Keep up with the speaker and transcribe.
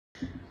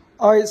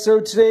All right, so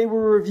today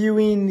we're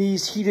reviewing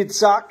these heated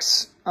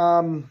socks.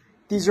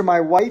 These are my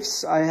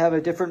wife's. I have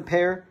a different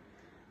pair.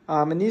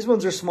 And these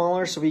ones are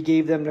smaller, so we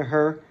gave them to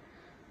her.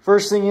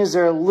 First thing is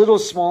they're a little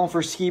small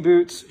for ski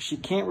boots. She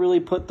can't really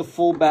put the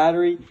full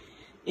battery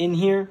in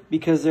here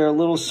because they're a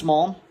little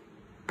small.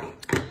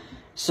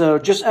 So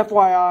just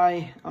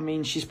FYI, I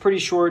mean, she's pretty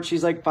short.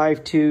 She's like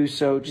 5'2",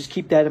 so just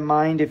keep that in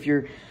mind if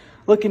you're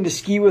looking to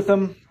ski with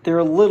them. They're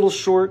a little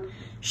short.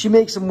 She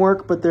makes them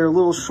work, but they're a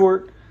little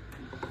short.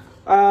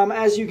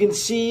 As you can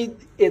see,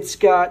 it's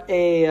got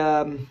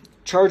a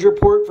charger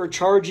port for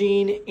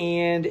charging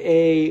and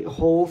a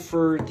hole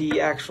for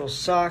the actual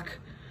sock.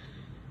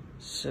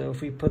 So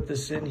if we put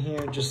this in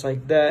here just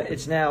like that,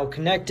 it's now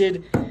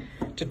connected.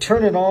 To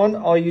turn it on,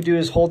 all you do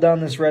is hold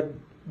down this red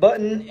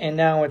button and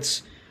now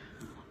it's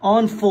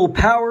on full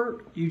power.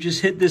 You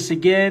just hit this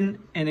again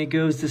and it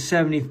goes to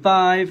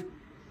 75.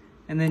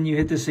 And then you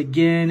hit this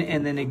again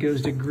and then it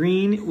goes to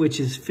green, which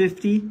is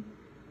 50.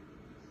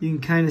 You can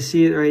kind of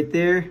see it right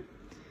there.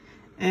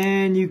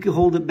 And you can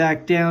hold it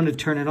back down to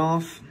turn it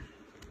off.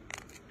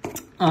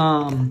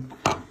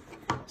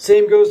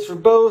 Same goes for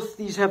both.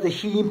 These have the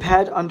heating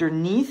pad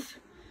underneath.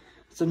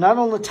 So not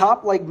on the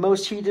top like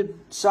most heated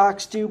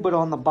socks do, but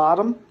on the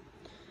bottom.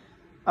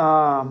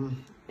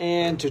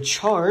 And to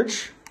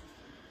charge,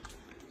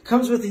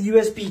 comes with a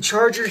USB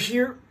charger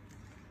here.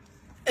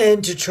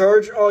 And to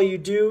charge, all you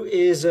do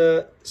is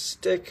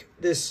stick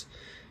this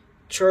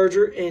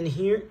charger in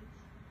here.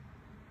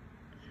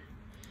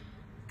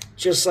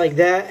 Just like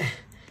that.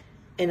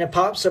 And it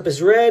pops up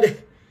as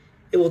red.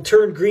 It will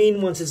turn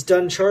green once it's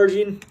done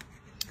charging.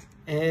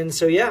 And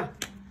so yeah,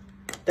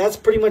 that's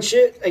pretty much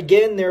it.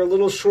 Again, they're a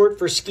little short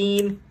for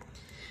skiing.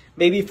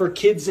 Maybe for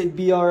kids they'd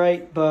be all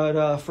right,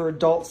 but for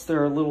adults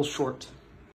they're a little short.